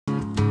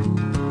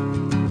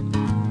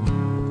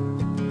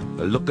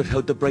Look at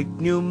how the bright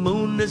new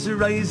moon is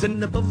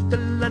rising above the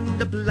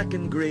land of black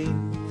and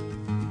green.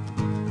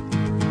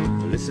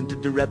 Listen to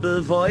the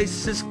rebel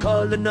voices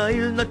calling,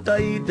 I'll not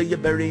die till you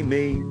bury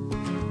me.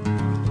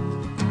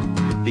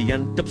 The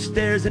aunt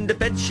upstairs in the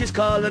bed, she's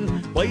calling,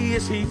 why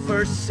is he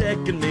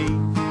forsaking me?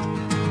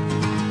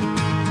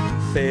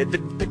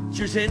 Faded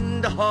pictures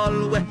in the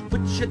hallway,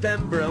 which of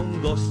them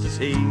brown ghosts to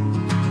see?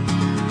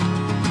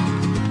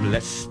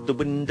 Bless the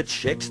wind that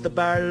shakes the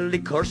barley,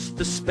 curse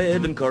the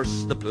spade and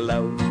curse the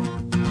plough.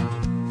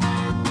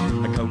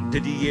 I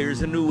counted the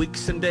years and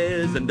weeks and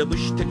days, and I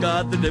wish to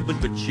God that I was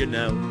with you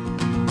now.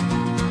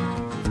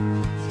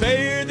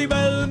 Fare thee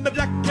well, my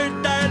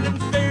black-haired darling,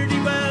 fare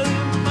thee well,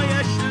 my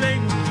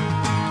ashling.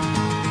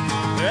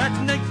 At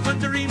night when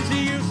the dreams of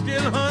you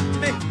still haunt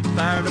me,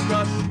 far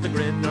across the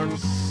great North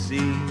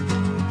Sea.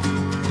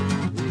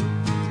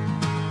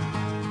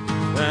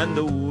 And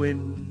the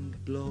wind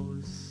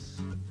blows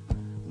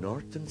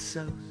north and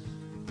south,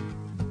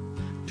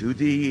 to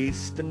the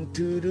east and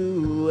to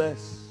the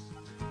west.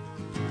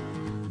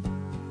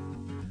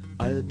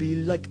 I'll be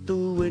like the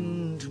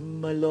wind,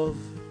 my love,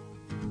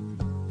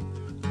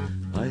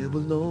 I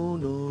will know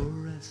no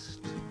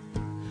rest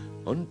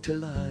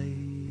until I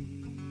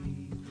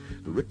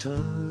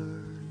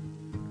return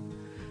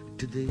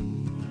to thee.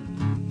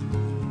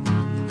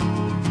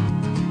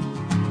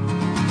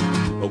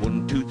 A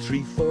 1, 2,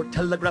 3, 4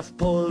 telegraph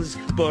poles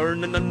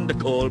burning on the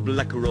cold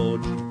black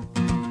road.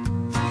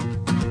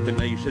 The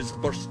night is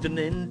bursting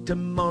into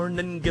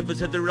morning, give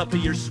us a drop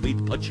of your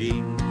sweet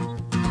poteen.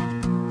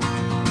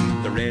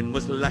 The rain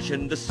was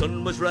lashing, the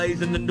sun was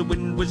rising, and the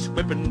wind was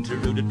whipping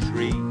through the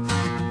trees.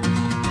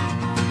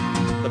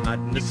 The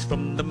madness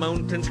from the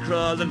mountains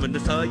crawling when I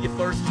saw you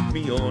first,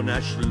 me own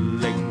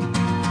ashling.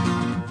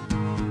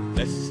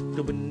 Bless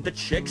the wind that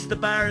shakes the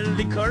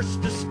barley, curse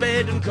the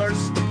spade and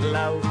curse the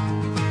plough.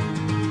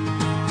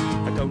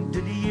 I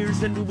counted the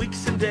years and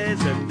weeks and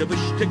days, and I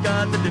wish to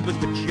God that it was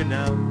with you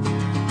now.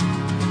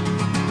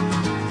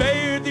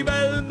 Fare thee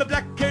well, my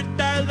black-haired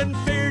darling,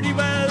 fare thee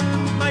well,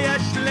 my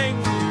ashling.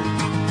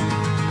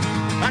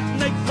 At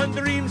night when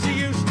the dreams of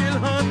you still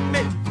haunt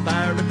me,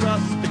 far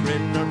across the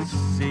great North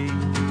Sea.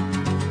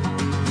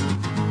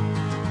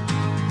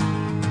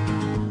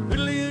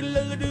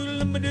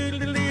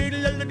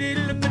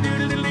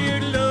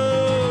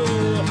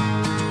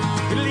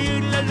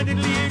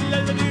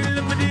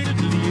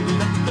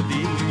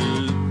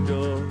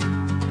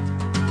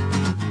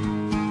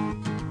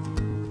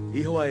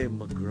 Ihoai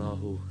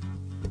magrahu,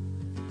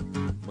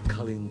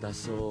 makalin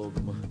dasog,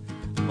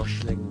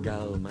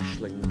 mashlengal,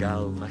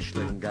 mashlengal,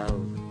 mashlengal.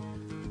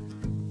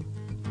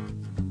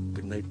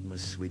 Good night, my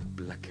sweet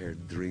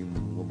black-haired dream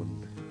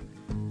woman.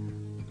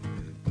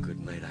 Good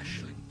night,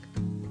 ashling,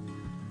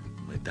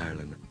 my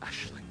darling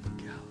ashling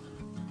gal.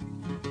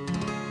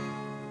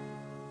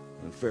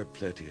 And fair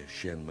play to you,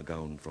 Shane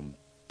McGowan from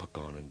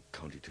Gowan in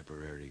County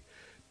Tipperary.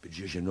 But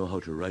you know how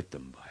to write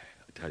them by,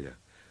 I tell you.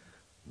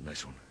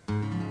 Nice one.